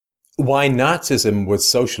Why Nazism was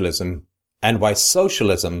Socialism and Why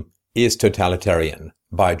Socialism is Totalitarian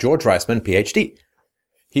by George Reisman, Ph.D.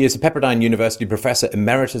 He is a Pepperdine University Professor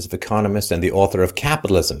Emeritus of Economist and the author of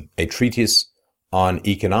Capitalism, a treatise on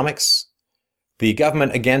economics, the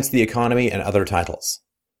government against the economy, and other titles.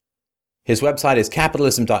 His website is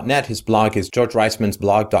capitalism.net. His blog is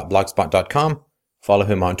georgereismansblog.blogspot.com. Follow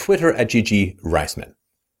him on Twitter at @GGReisman.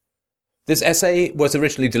 This essay was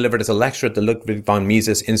originally delivered as a lecture at the Ludwig von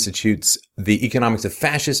Mises Institute's The Economics of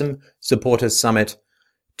Fascism Supporters Summit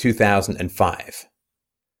 2005.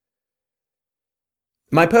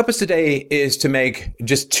 My purpose today is to make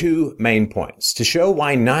just two main points: to show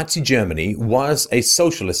why Nazi Germany was a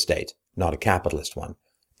socialist state, not a capitalist one,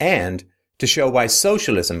 and to show why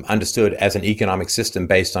socialism, understood as an economic system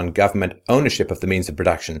based on government ownership of the means of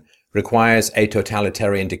production, requires a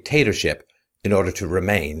totalitarian dictatorship in order to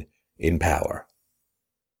remain in power.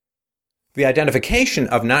 The identification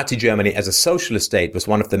of Nazi Germany as a socialist state was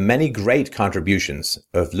one of the many great contributions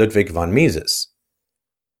of Ludwig von Mises.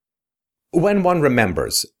 When one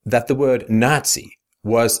remembers that the word Nazi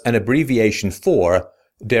was an abbreviation for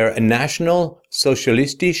Der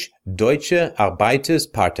National-Sozialistisch Deutsche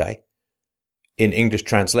Arbeiterspartei, in English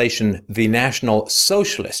translation, the National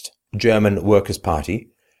Socialist German Workers' Party,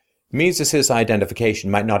 Mises' identification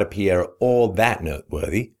might not appear all that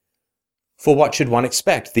noteworthy. For what should one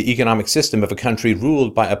expect the economic system of a country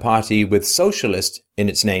ruled by a party with socialist in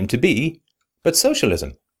its name to be, but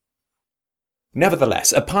socialism?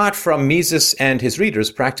 Nevertheless, apart from Mises and his readers,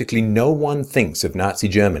 practically no one thinks of Nazi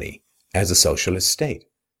Germany as a socialist state.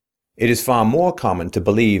 It is far more common to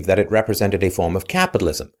believe that it represented a form of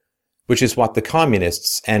capitalism, which is what the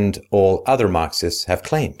communists and all other Marxists have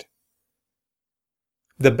claimed.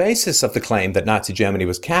 The basis of the claim that Nazi Germany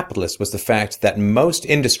was capitalist was the fact that most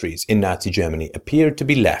industries in Nazi Germany appeared to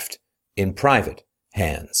be left in private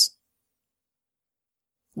hands.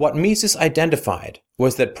 What Mises identified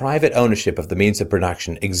was that private ownership of the means of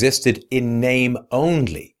production existed in name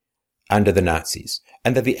only under the Nazis,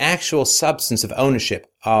 and that the actual substance of ownership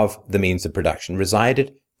of the means of production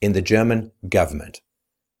resided in the German government.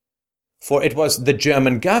 For it was the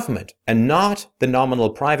German government and not the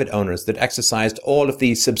nominal private owners that exercised all of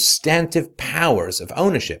the substantive powers of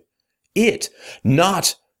ownership. It,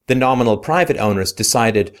 not the nominal private owners,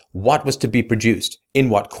 decided what was to be produced,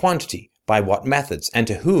 in what quantity, by what methods, and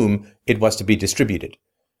to whom it was to be distributed,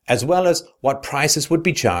 as well as what prices would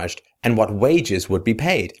be charged and what wages would be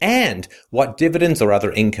paid, and what dividends or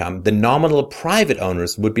other income the nominal private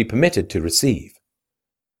owners would be permitted to receive.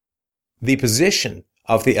 The position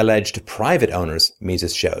of the alleged private owners,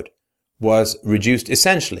 Mises showed, was reduced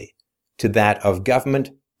essentially to that of government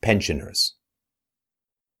pensioners.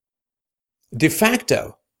 De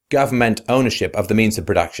facto government ownership of the means of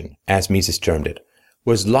production, as Mises termed it,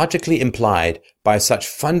 was logically implied by such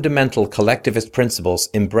fundamental collectivist principles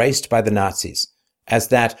embraced by the Nazis as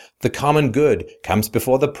that the common good comes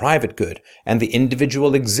before the private good, and the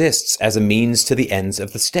individual exists as a means to the ends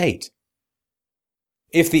of the state.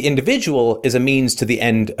 If the individual is a means to the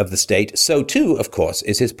end of the state, so too, of course,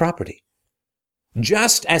 is his property.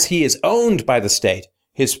 Just as he is owned by the state,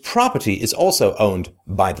 his property is also owned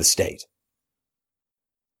by the state.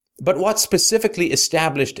 But what specifically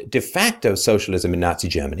established de facto socialism in Nazi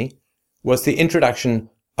Germany was the introduction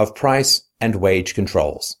of price and wage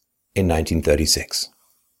controls in 1936.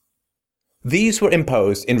 These were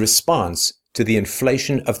imposed in response to the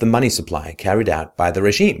inflation of the money supply carried out by the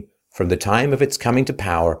regime from the time of its coming to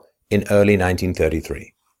power in early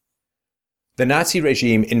 1933. The Nazi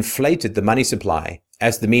regime inflated the money supply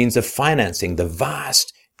as the means of financing the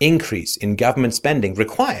vast increase in government spending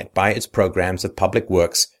required by its programs of public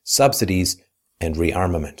works, subsidies, and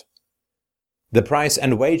rearmament. The price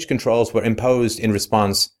and wage controls were imposed in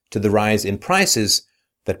response to the rise in prices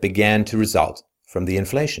that began to result from the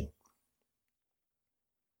inflation.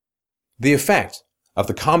 The effect of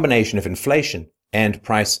the combination of inflation and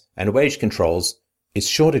price and wage controls is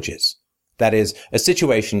shortages. That is, a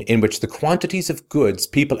situation in which the quantities of goods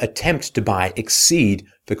people attempt to buy exceed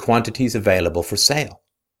the quantities available for sale.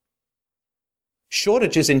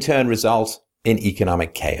 Shortages in turn result in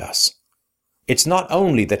economic chaos. It's not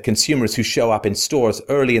only that consumers who show up in stores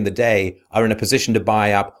early in the day are in a position to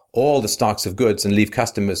buy up all the stocks of goods and leave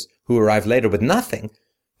customers who arrive later with nothing,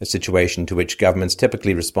 a situation to which governments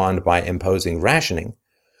typically respond by imposing rationing.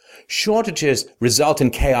 Shortages result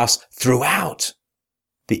in chaos throughout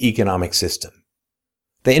the economic system.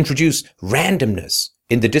 They introduce randomness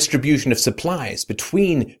in the distribution of supplies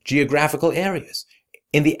between geographical areas,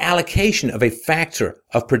 in the allocation of a factor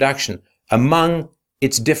of production among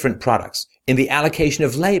its different products, in the allocation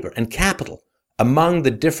of labor and capital among the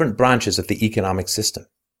different branches of the economic system.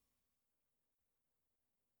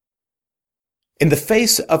 In the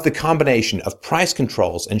face of the combination of price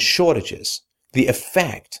controls and shortages, the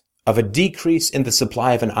effect of a decrease in the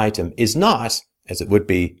supply of an item is not, as it would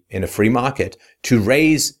be in a free market, to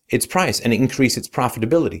raise its price and increase its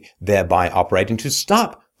profitability, thereby operating to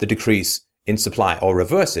stop the decrease in supply or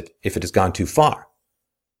reverse it if it has gone too far.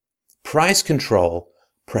 Price control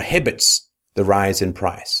prohibits the rise in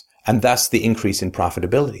price and thus the increase in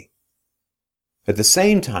profitability. At the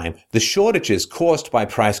same time, the shortages caused by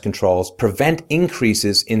price controls prevent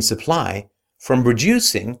increases in supply from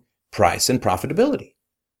reducing price and profitability.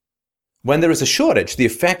 When there is a shortage, the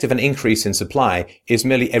effect of an increase in supply is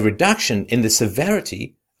merely a reduction in the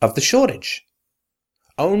severity of the shortage.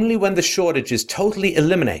 Only when the shortage is totally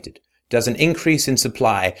eliminated does an increase in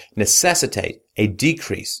supply necessitate a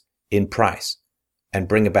decrease in price and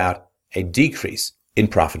bring about a decrease in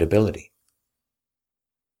profitability.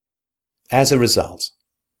 As a result,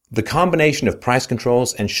 the combination of price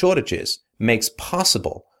controls and shortages makes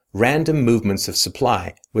possible random movements of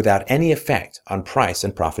supply without any effect on price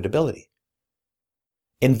and profitability.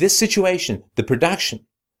 In this situation, the production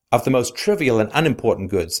of the most trivial and unimportant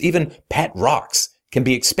goods, even pet rocks, can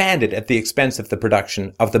be expanded at the expense of the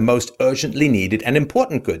production of the most urgently needed and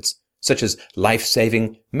important goods, such as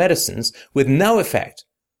life-saving medicines, with no effect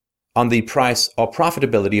on the price or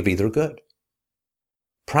profitability of either good.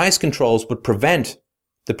 Price controls would prevent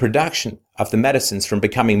the production of the medicines from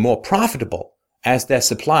becoming more profitable as their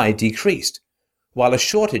supply decreased, while a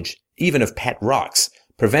shortage, even of pet rocks,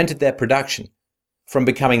 prevented their production from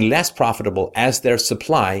becoming less profitable as their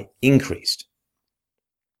supply increased.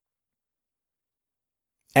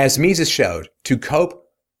 As Mises showed, to cope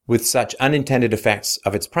with such unintended effects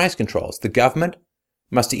of its price controls, the government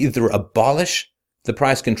must either abolish the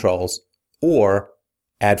price controls or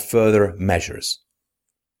add further measures,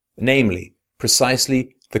 namely,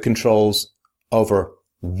 precisely the controls over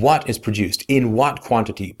what is produced, in what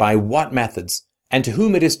quantity, by what methods, and to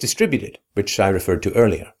whom it is distributed, which I referred to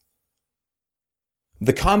earlier.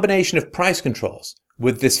 The combination of price controls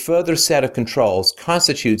with this further set of controls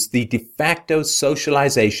constitutes the de facto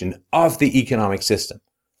socialization of the economic system,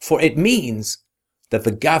 for it means that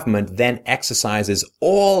the government then exercises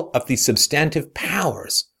all of the substantive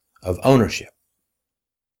powers of ownership.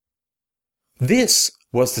 This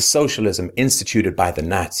was the socialism instituted by the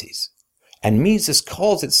Nazis, and Mises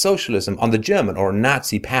calls it socialism on the German or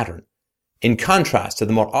Nazi pattern, in contrast to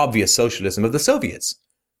the more obvious socialism of the Soviets,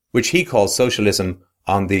 which he calls socialism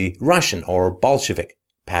on the Russian or Bolshevik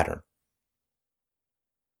pattern.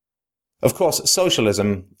 Of course,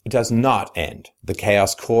 socialism does not end the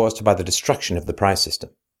chaos caused by the destruction of the price system.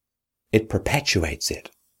 It perpetuates it.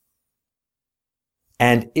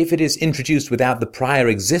 And if it is introduced without the prior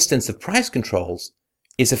existence of price controls,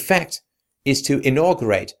 its effect is to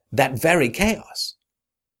inaugurate that very chaos.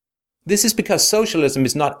 This is because socialism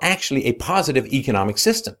is not actually a positive economic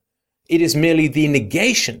system. It is merely the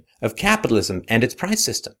negation of capitalism and its price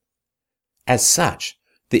system. As such,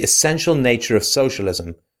 the essential nature of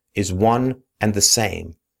socialism is one and the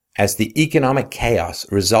same as the economic chaos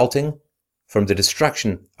resulting from the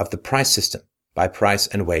destruction of the price system by price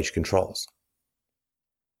and wage controls.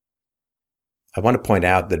 I want to point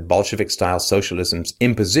out that Bolshevik-style socialism's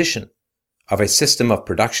imposition of a system of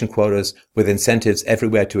production quotas with incentives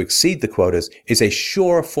everywhere to exceed the quotas is a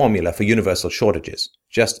sure formula for universal shortages,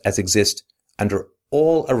 just as exist under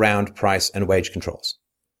all-around price and wage controls.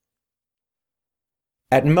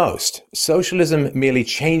 At most, socialism merely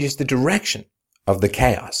changes the direction of the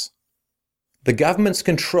chaos. The government's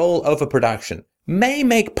control over production may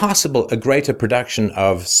make possible a greater production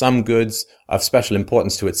of some goods of special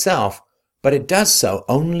importance to itself, but it does so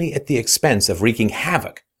only at the expense of wreaking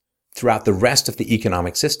havoc throughout the rest of the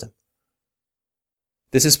economic system.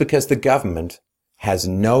 This is because the government has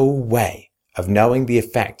no way of knowing the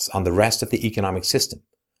effects on the rest of the economic system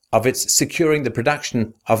of its securing the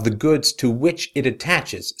production of the goods to which it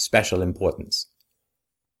attaches special importance.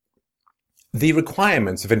 The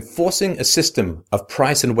requirements of enforcing a system of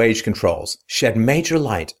price and wage controls shed major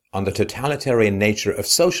light on the totalitarian nature of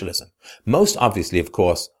socialism, most obviously, of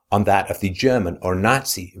course, on that of the German or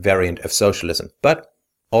Nazi variant of socialism, but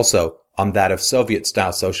also on that of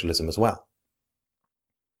Soviet-style socialism as well.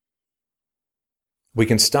 We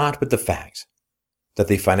can start with the fact that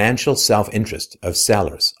the financial self-interest of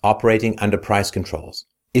sellers operating under price controls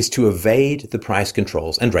is to evade the price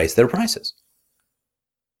controls and raise their prices.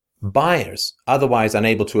 Buyers, otherwise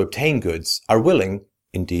unable to obtain goods, are willing,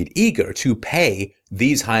 indeed eager, to pay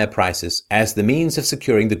these higher prices as the means of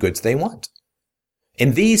securing the goods they want.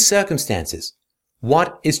 In these circumstances,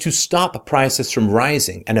 what is to stop prices from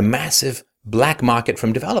rising and a massive black market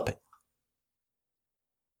from developing?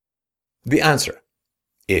 The answer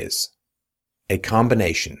is a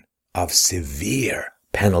combination of severe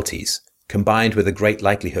penalties combined with a great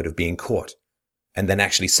likelihood of being caught and then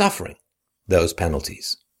actually suffering those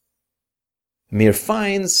penalties. Mere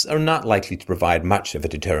fines are not likely to provide much of a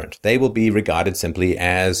deterrent. They will be regarded simply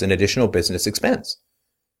as an additional business expense.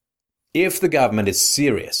 If the government is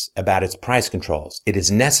serious about its price controls, it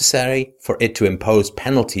is necessary for it to impose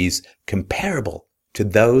penalties comparable to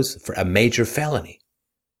those for a major felony.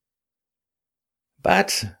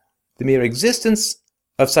 But the mere existence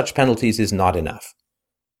of such penalties is not enough.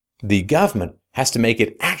 The government has to make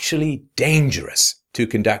it actually dangerous to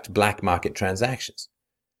conduct black market transactions.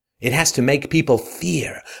 It has to make people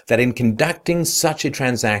fear that in conducting such a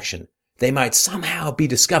transaction, they might somehow be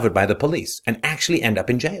discovered by the police and actually end up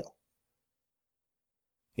in jail.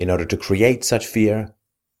 In order to create such fear,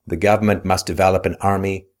 the government must develop an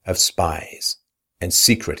army of spies and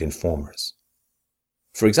secret informers.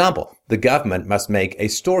 For example, the government must make a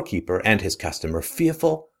storekeeper and his customer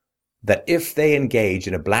fearful that if they engage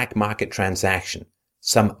in a black market transaction,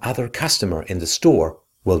 some other customer in the store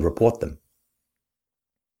will report them.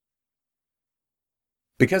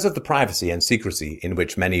 Because of the privacy and secrecy in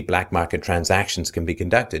which many black market transactions can be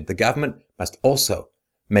conducted, the government must also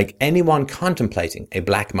make anyone contemplating a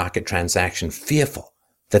black market transaction fearful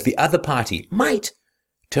that the other party might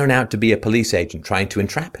turn out to be a police agent trying to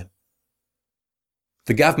entrap him.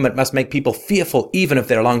 The government must make people fearful even of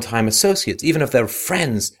their longtime associates, even of their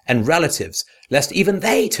friends and relatives, lest even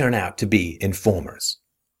they turn out to be informers.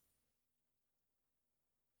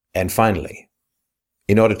 And finally,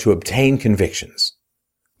 in order to obtain convictions,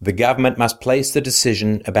 the government must place the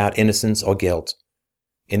decision about innocence or guilt,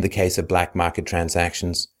 in the case of black market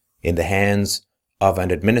transactions, in the hands of an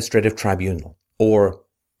administrative tribunal or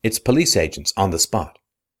its police agents on the spot.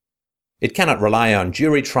 It cannot rely on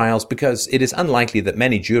jury trials because it is unlikely that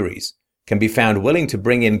many juries can be found willing to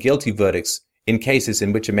bring in guilty verdicts in cases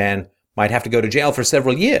in which a man might have to go to jail for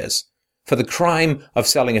several years for the crime of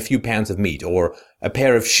selling a few pounds of meat or a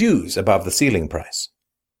pair of shoes above the ceiling price.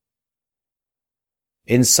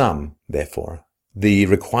 In sum, therefore, the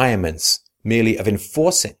requirements merely of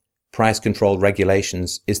enforcing price control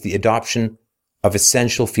regulations is the adoption of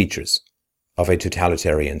essential features of a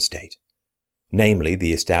totalitarian state, namely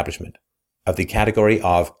the establishment of the category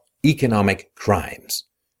of economic crimes,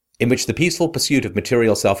 in which the peaceful pursuit of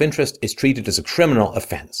material self-interest is treated as a criminal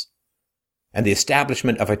offense, and the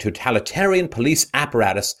establishment of a totalitarian police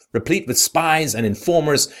apparatus replete with spies and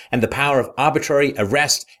informers and the power of arbitrary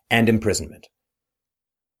arrest and imprisonment.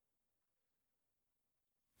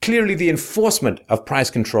 Clearly, the enforcement of price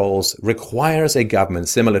controls requires a government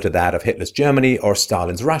similar to that of Hitler's Germany or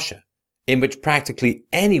Stalin's Russia, in which practically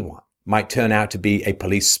anyone might turn out to be a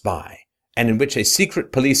police spy, and in which a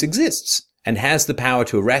secret police exists and has the power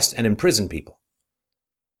to arrest and imprison people.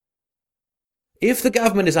 If the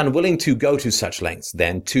government is unwilling to go to such lengths,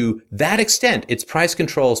 then to that extent its price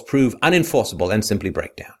controls prove unenforceable and simply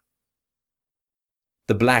break down.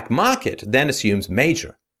 The black market then assumes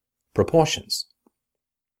major proportions.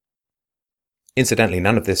 Incidentally,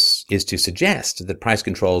 none of this is to suggest that price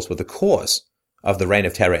controls were the cause of the reign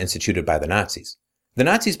of terror instituted by the Nazis. The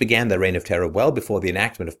Nazis began their reign of terror well before the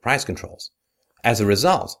enactment of price controls. As a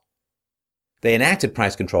result, they enacted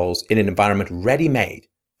price controls in an environment ready-made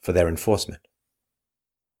for their enforcement.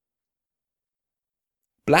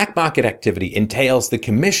 Black market activity entails the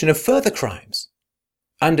commission of further crimes.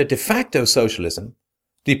 Under de facto socialism,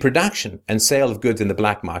 the production and sale of goods in the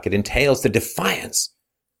black market entails the defiance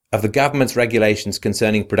of the government's regulations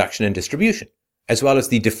concerning production and distribution, as well as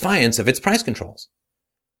the defiance of its price controls.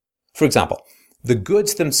 For example, the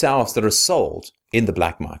goods themselves that are sold in the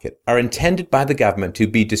black market are intended by the government to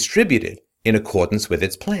be distributed in accordance with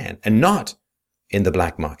its plan, and not in the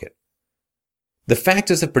black market. The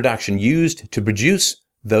factors of production used to produce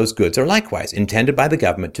those goods are likewise intended by the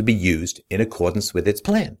government to be used in accordance with its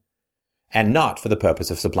plan, and not for the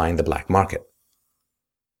purpose of supplying the black market.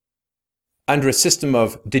 Under a system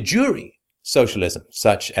of de jure socialism,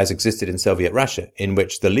 such as existed in Soviet Russia, in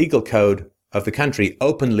which the legal code of the country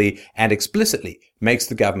openly and explicitly makes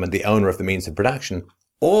the government the owner of the means of production,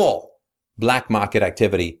 all black market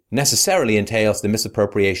activity necessarily entails the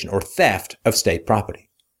misappropriation or theft of state property.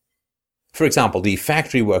 For example, the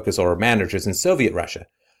factory workers or managers in Soviet Russia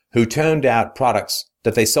who turned out products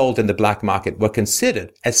that they sold in the black market were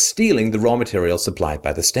considered as stealing the raw materials supplied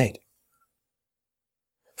by the state.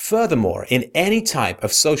 Furthermore, in any type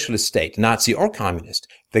of socialist state, Nazi or communist,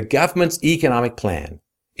 the government's economic plan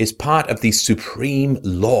is part of the supreme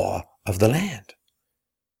law of the land.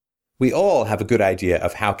 We all have a good idea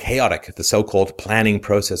of how chaotic the so-called planning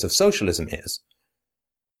process of socialism is.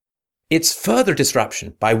 Its further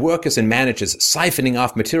disruption by workers and managers siphoning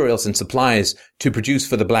off materials and supplies to produce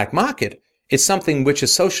for the black market is something which a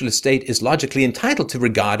socialist state is logically entitled to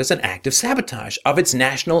regard as an act of sabotage of its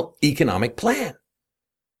national economic plan.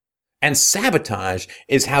 And sabotage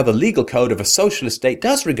is how the legal code of a socialist state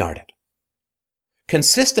does regard it.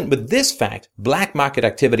 Consistent with this fact, black market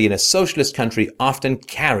activity in a socialist country often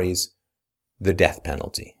carries the death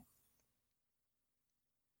penalty.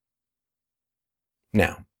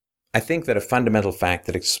 Now, I think that a fundamental fact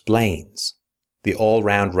that explains the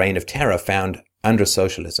all-round reign of terror found under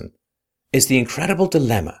socialism is the incredible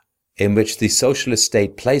dilemma in which the socialist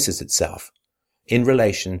state places itself in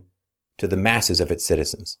relation to the masses of its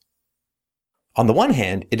citizens. On the one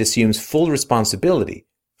hand, it assumes full responsibility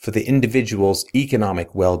for the individual's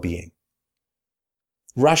economic well-being.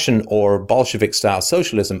 Russian or Bolshevik-style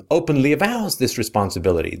socialism openly avows this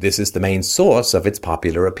responsibility. This is the main source of its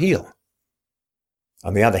popular appeal.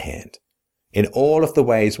 On the other hand, in all of the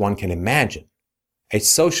ways one can imagine, a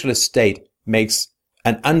socialist state makes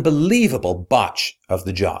an unbelievable botch of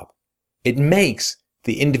the job. It makes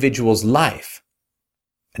the individual's life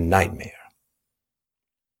a nightmare.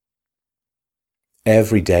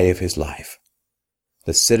 Every day of his life,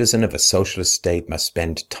 the citizen of a socialist state must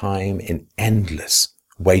spend time in endless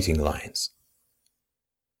waiting lines.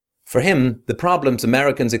 For him, the problems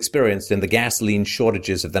Americans experienced in the gasoline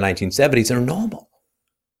shortages of the 1970s are normal.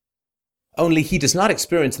 Only he does not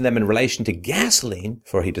experience them in relation to gasoline,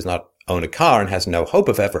 for he does not own a car and has no hope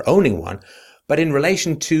of ever owning one, but in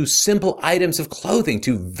relation to simple items of clothing,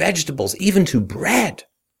 to vegetables, even to bread.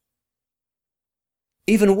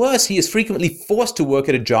 Even worse, he is frequently forced to work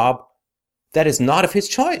at a job that is not of his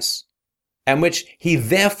choice, and which he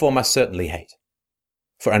therefore must certainly hate.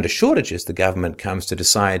 For under shortages, the government comes to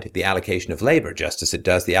decide the allocation of labor, just as it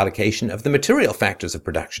does the allocation of the material factors of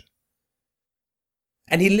production.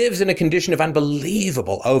 And he lives in a condition of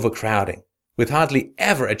unbelievable overcrowding, with hardly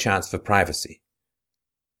ever a chance for privacy.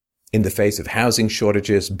 In the face of housing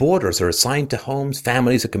shortages, boarders are assigned to homes,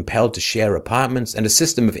 families are compelled to share apartments, and a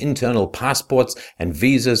system of internal passports and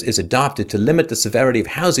visas is adopted to limit the severity of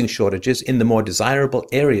housing shortages in the more desirable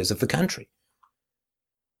areas of the country.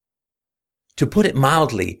 To put it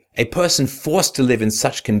mildly, a person forced to live in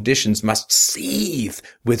such conditions must seethe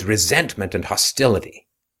with resentment and hostility.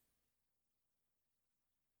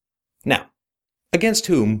 Now, against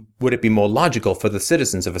whom would it be more logical for the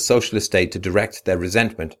citizens of a socialist state to direct their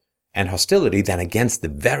resentment and hostility than against the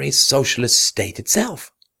very socialist state itself?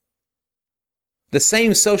 The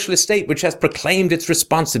same socialist state which has proclaimed its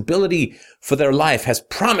responsibility for their life, has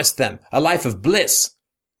promised them a life of bliss,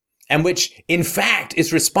 and which, in fact,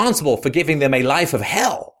 is responsible for giving them a life of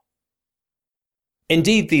hell.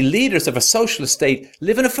 Indeed, the leaders of a socialist state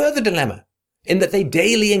live in a further dilemma, in that they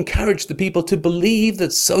daily encourage the people to believe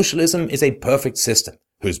that socialism is a perfect system,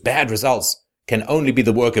 whose bad results can only be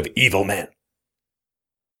the work of evil men.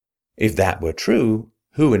 If that were true,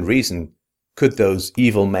 who in reason could those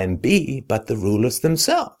evil men be but the rulers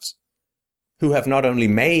themselves, who have not only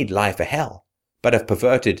made life a hell, but have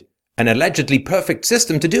perverted an allegedly perfect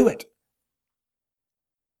system to do it?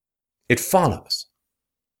 It follows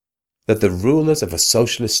that the rulers of a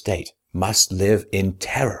socialist state must live in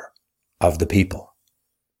terror of the people.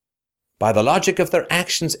 By the logic of their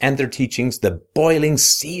actions and their teachings, the boiling,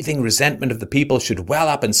 seething resentment of the people should well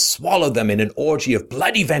up and swallow them in an orgy of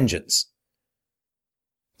bloody vengeance.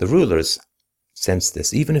 The rulers sense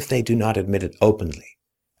this, even if they do not admit it openly,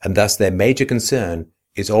 and thus their major concern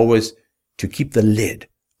is always to keep the lid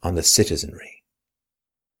on the citizenry.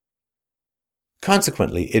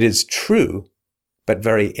 Consequently, it is true, but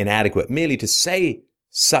very inadequate, merely to say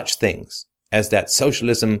such things as that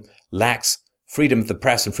socialism lacks freedom of the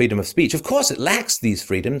press and freedom of speech. Of course it lacks these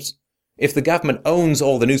freedoms. If the government owns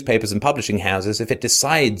all the newspapers and publishing houses, if it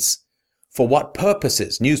decides for what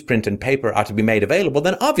purposes newsprint and paper are to be made available,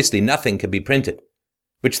 then obviously nothing can be printed,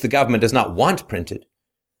 which the government does not want printed.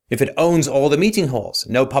 If it owns all the meeting halls,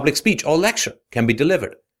 no public speech or lecture can be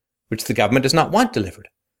delivered, which the government does not want delivered.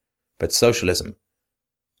 But socialism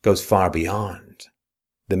goes far beyond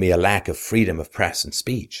the mere lack of freedom of press and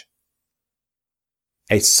speech.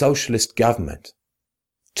 A socialist government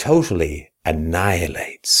totally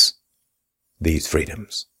annihilates these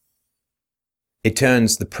freedoms. It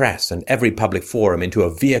turns the press and every public forum into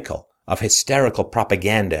a vehicle of hysterical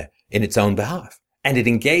propaganda in its own behalf, and it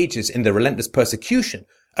engages in the relentless persecution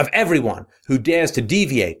of everyone who dares to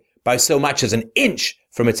deviate by so much as an inch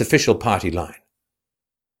from its official party line.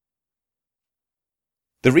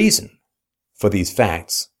 The reason for these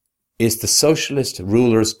facts is the socialist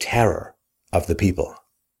rulers' terror of the people.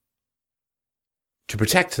 To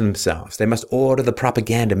protect themselves, they must order the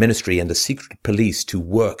propaganda ministry and the secret police to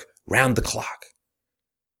work round the clock.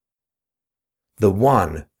 The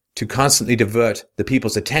one, to constantly divert the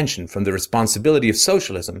people's attention from the responsibility of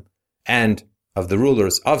socialism and of the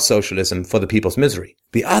rulers of socialism for the people's misery.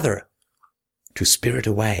 The other, to spirit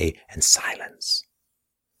away and silence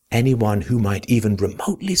anyone who might even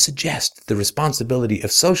remotely suggest the responsibility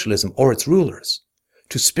of socialism or its rulers,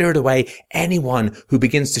 to spirit away anyone who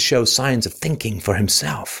begins to show signs of thinking for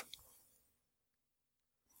himself.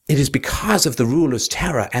 It is because of the rulers'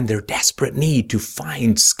 terror and their desperate need to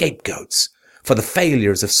find scapegoats for the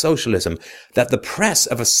failures of socialism that the press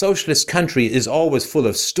of a socialist country is always full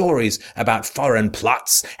of stories about foreign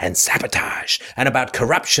plots and sabotage and about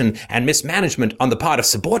corruption and mismanagement on the part of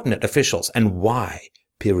subordinate officials, and why,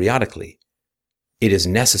 periodically, it is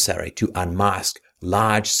necessary to unmask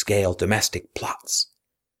large-scale domestic plots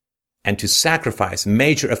and to sacrifice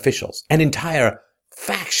major officials and entire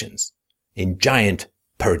factions in giant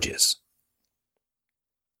purges.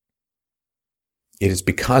 It is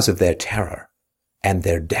because of their terror and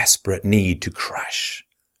their desperate need to crush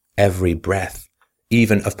every breath,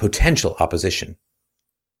 even of potential opposition,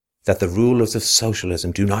 that the rulers of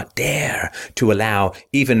socialism do not dare to allow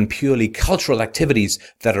even purely cultural activities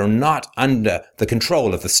that are not under the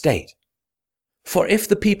control of the state. For if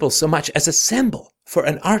the people so much as assemble for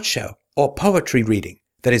an art show or poetry reading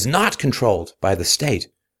that is not controlled by the state,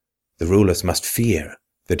 the rulers must fear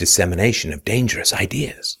the dissemination of dangerous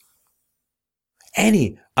ideas.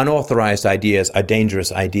 Any unauthorized ideas are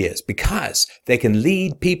dangerous ideas because they can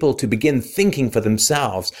lead people to begin thinking for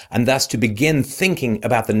themselves and thus to begin thinking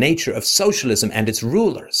about the nature of socialism and its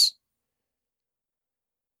rulers.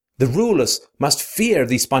 The rulers must fear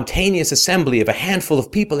the spontaneous assembly of a handful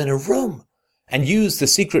of people in a room and use the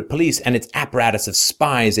secret police and its apparatus of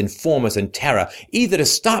spies, informers, and terror either to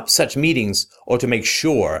stop such meetings or to make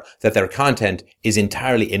sure that their content is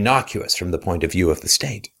entirely innocuous from the point of view of the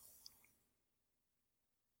state.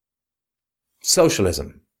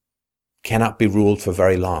 Socialism cannot be ruled for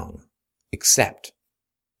very long, except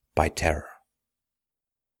by terror.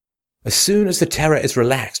 As soon as the terror is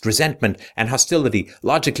relaxed, resentment and hostility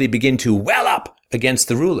logically begin to well up against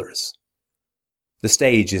the rulers. The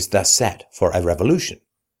stage is thus set for a revolution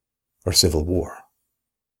or civil war.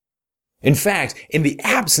 In fact, in the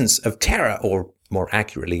absence of terror, or more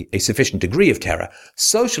accurately, a sufficient degree of terror,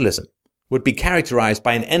 socialism would be characterized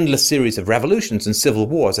by an endless series of revolutions and civil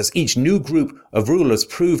wars as each new group of rulers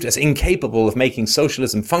proved as incapable of making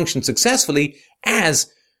socialism function successfully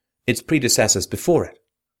as its predecessors before it.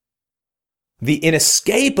 The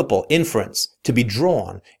inescapable inference to be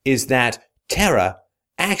drawn is that terror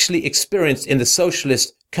actually experienced in the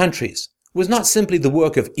socialist countries was not simply the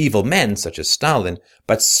work of evil men such as Stalin,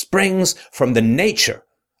 but springs from the nature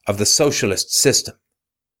of the socialist system.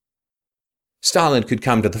 Stalin could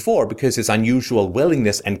come to the fore because his unusual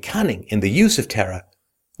willingness and cunning in the use of terror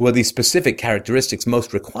were the specific characteristics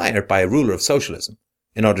most required by a ruler of socialism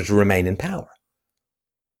in order to remain in power.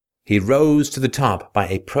 He rose to the top by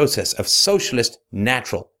a process of socialist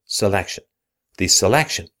natural selection, the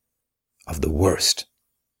selection of the worst.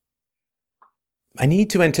 I need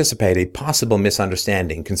to anticipate a possible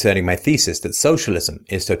misunderstanding concerning my thesis that socialism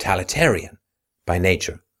is totalitarian by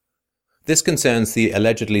nature. This concerns the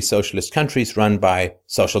allegedly socialist countries run by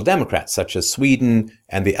social democrats, such as Sweden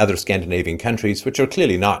and the other Scandinavian countries, which are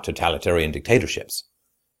clearly not totalitarian dictatorships.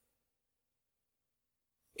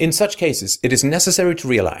 In such cases, it is necessary to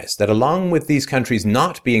realize that along with these countries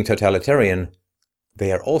not being totalitarian,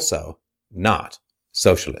 they are also not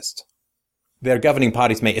socialist. Their governing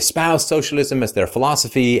parties may espouse socialism as their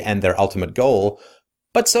philosophy and their ultimate goal,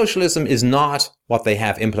 but socialism is not what they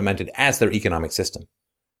have implemented as their economic system.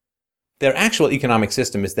 Their actual economic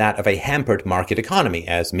system is that of a hampered market economy,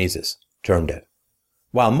 as Mises termed it.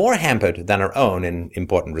 While more hampered than our own in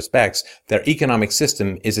important respects, their economic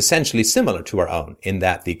system is essentially similar to our own in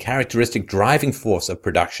that the characteristic driving force of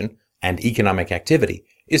production and economic activity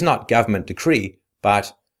is not government decree,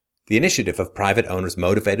 but the initiative of private owners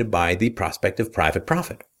motivated by the prospect of private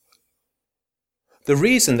profit. The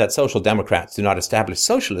reason that social democrats do not establish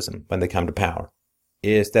socialism when they come to power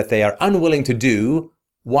is that they are unwilling to do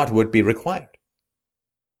what would be required.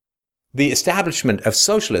 The establishment of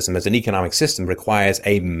socialism as an economic system requires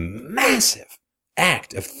a massive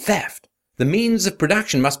act of theft. The means of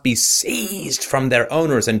production must be seized from their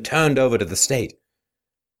owners and turned over to the state.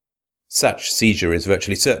 Such seizure is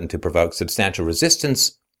virtually certain to provoke substantial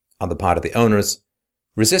resistance on the part of the owners,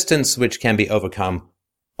 resistance which can be overcome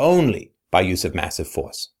only by use of massive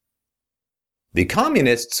force. The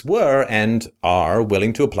communists were and are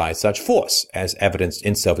willing to apply such force, as evidenced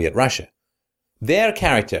in Soviet Russia. Their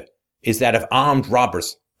character is that of armed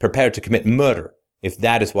robbers prepared to commit murder if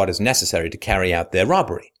that is what is necessary to carry out their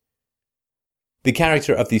robbery. The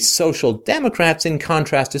character of the Social Democrats, in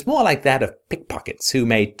contrast, is more like that of pickpockets who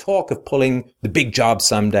may talk of pulling the big job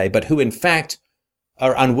someday, but who in fact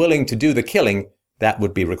are unwilling to do the killing that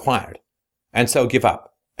would be required, and so give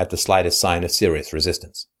up at the slightest sign of serious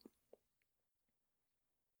resistance.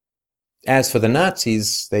 As for the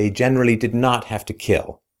Nazis, they generally did not have to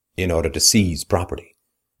kill in order to seize property.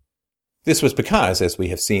 This was because, as we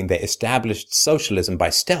have seen, they established socialism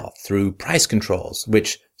by stealth through price controls,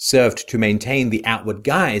 which served to maintain the outward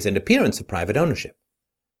guise and appearance of private ownership.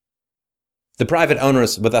 The private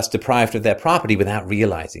owners were thus deprived of their property without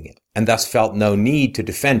realizing it, and thus felt no need to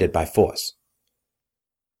defend it by force.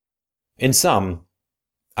 In sum,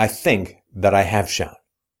 I think that I have shown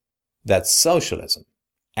that socialism,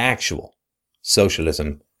 actual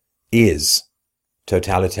socialism, is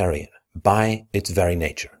totalitarian by its very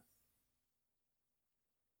nature.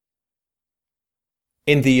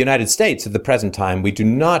 In the United States of the present time, we do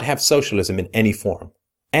not have socialism in any form,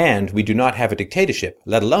 and we do not have a dictatorship,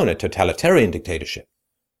 let alone a totalitarian dictatorship.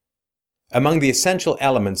 Among the essential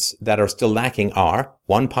elements that are still lacking are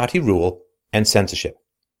one-party rule and censorship.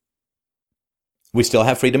 We still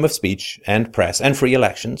have freedom of speech and press and free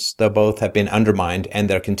elections, though both have been undermined and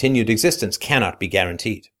their continued existence cannot be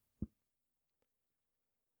guaranteed.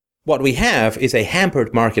 What we have is a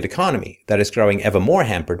hampered market economy that is growing ever more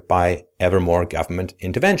hampered by ever more government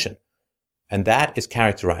intervention, and that is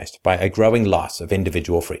characterized by a growing loss of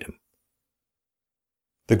individual freedom.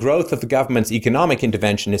 The growth of the government's economic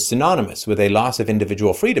intervention is synonymous with a loss of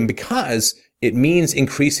individual freedom because it means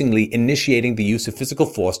increasingly initiating the use of physical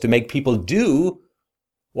force to make people do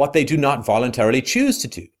what they do not voluntarily choose to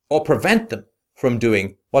do, or prevent them from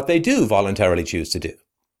doing what they do voluntarily choose to do.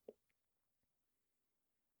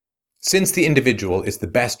 Since the individual is the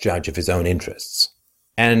best judge of his own interests,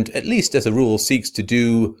 and at least as a rule seeks to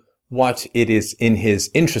do what it is in his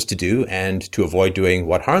interest to do and to avoid doing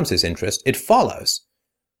what harms his interest, it follows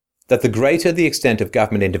that the greater the extent of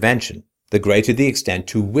government intervention, the greater the extent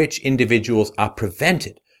to which individuals are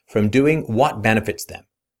prevented from doing what benefits them,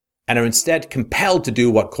 and are instead compelled to do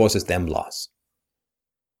what causes them loss.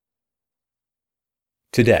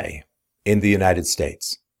 Today, in the United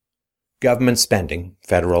States, government spending,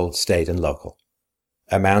 federal, state, and local,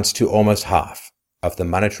 amounts to almost half of the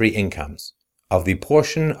monetary incomes of the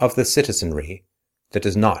portion of the citizenry that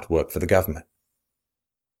does not work for the government.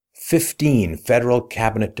 15 federal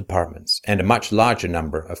cabinet departments and a much larger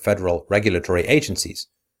number of federal regulatory agencies,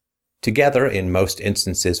 together in most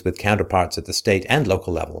instances with counterparts at the state and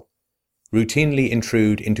local level, routinely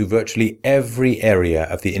intrude into virtually every area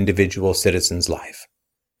of the individual citizen's life.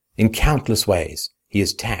 In countless ways, he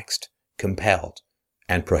is taxed, compelled,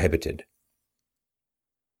 and prohibited.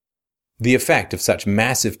 The effect of such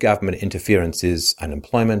massive government interference is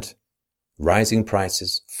unemployment, rising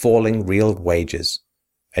prices, falling real wages,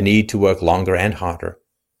 a need to work longer and harder,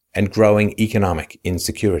 and growing economic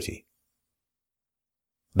insecurity.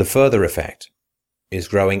 The further effect is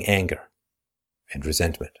growing anger and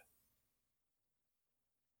resentment.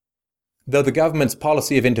 Though the government's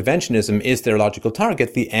policy of interventionism is their logical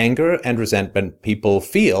target, the anger and resentment people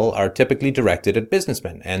feel are typically directed at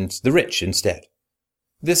businessmen and the rich instead.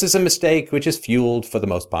 This is a mistake which is fueled, for the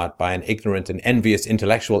most part, by an ignorant and envious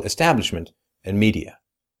intellectual establishment and media.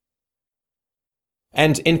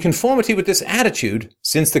 And in conformity with this attitude,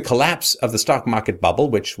 since the collapse of the stock market bubble,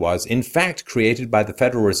 which was in fact created by the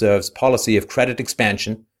Federal Reserve's policy of credit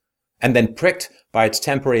expansion, and then pricked by its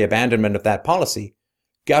temporary abandonment of that policy,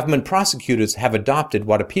 government prosecutors have adopted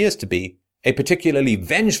what appears to be a particularly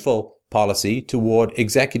vengeful policy toward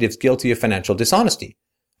executives guilty of financial dishonesty,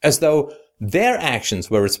 as though their actions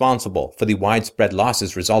were responsible for the widespread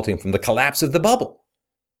losses resulting from the collapse of the bubble.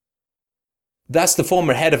 Thus, the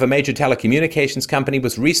former head of a major telecommunications company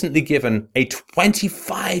was recently given a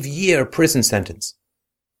 25-year prison sentence.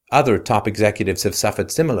 Other top executives have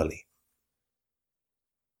suffered similarly.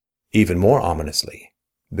 Even more ominously,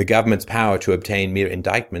 the government's power to obtain mere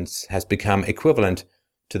indictments has become equivalent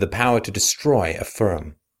to the power to destroy a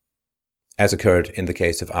firm, as occurred in the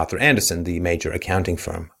case of Arthur Andersen, the major accounting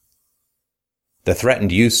firm. The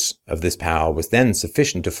threatened use of this power was then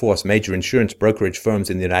sufficient to force major insurance brokerage firms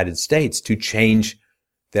in the United States to change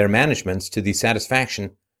their managements to the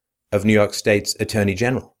satisfaction of New York State's Attorney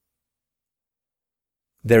General.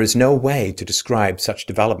 There is no way to describe such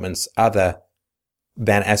developments other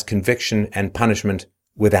than as conviction and punishment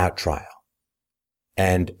without trial,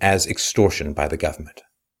 and as extortion by the government.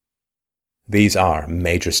 These are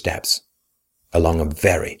major steps along a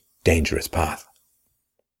very dangerous path.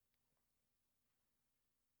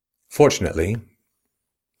 Fortunately,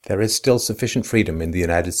 there is still sufficient freedom in the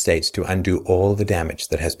United States to undo all the damage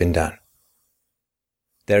that has been done.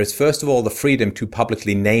 There is first of all the freedom to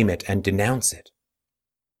publicly name it and denounce it.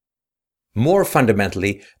 More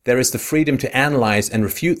fundamentally, there is the freedom to analyze and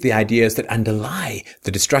refute the ideas that underlie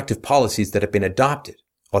the destructive policies that have been adopted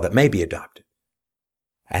or that may be adopted.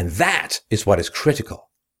 And that is what is critical.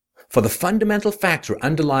 For the fundamental factor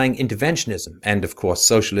underlying interventionism, and of course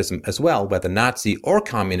socialism as well, whether Nazi or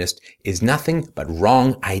communist, is nothing but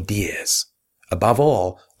wrong ideas. Above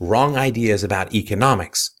all, wrong ideas about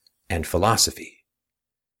economics and philosophy.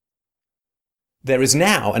 There is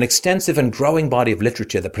now an extensive and growing body of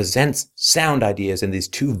literature that presents sound ideas in these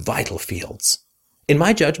two vital fields. In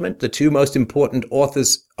my judgment, the two most important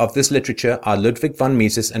authors of this literature are Ludwig von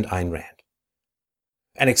Mises and Ayn Rand.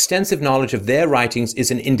 An extensive knowledge of their writings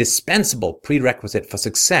is an indispensable prerequisite for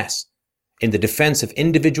success in the defense of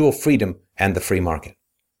individual freedom and the free market.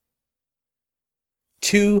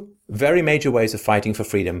 Two very major ways of fighting for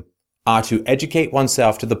freedom are to educate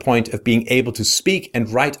oneself to the point of being able to speak and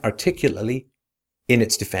write articulately in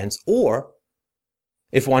its defense, or,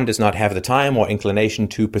 if one does not have the time or inclination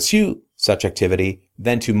to pursue such activity,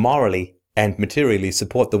 then to morally and materially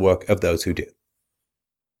support the work of those who do.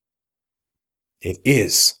 It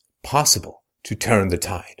is possible to turn the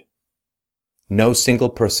tide. No single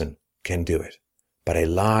person can do it, but a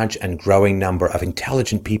large and growing number of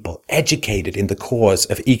intelligent people educated in the cause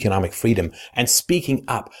of economic freedom and speaking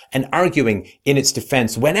up and arguing in its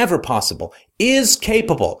defense whenever possible is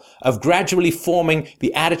capable of gradually forming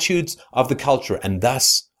the attitudes of the culture and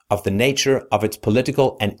thus of the nature of its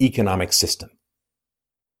political and economic system.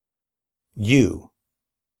 You,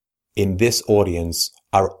 in this audience,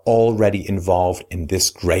 are already involved in this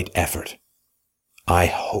great effort. I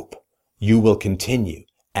hope you will continue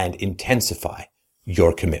and intensify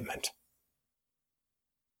your commitment.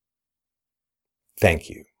 Thank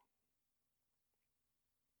you.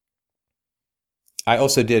 I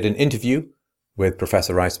also did an interview with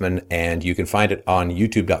Professor Reisman, and you can find it on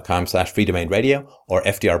youtube.com/freedomainradio or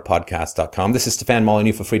fdrpodcast.com. This is Stefan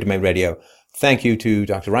Molyneux for Free Domain Radio. Thank you to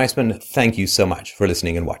Dr. Reisman. Thank you so much for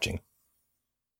listening and watching.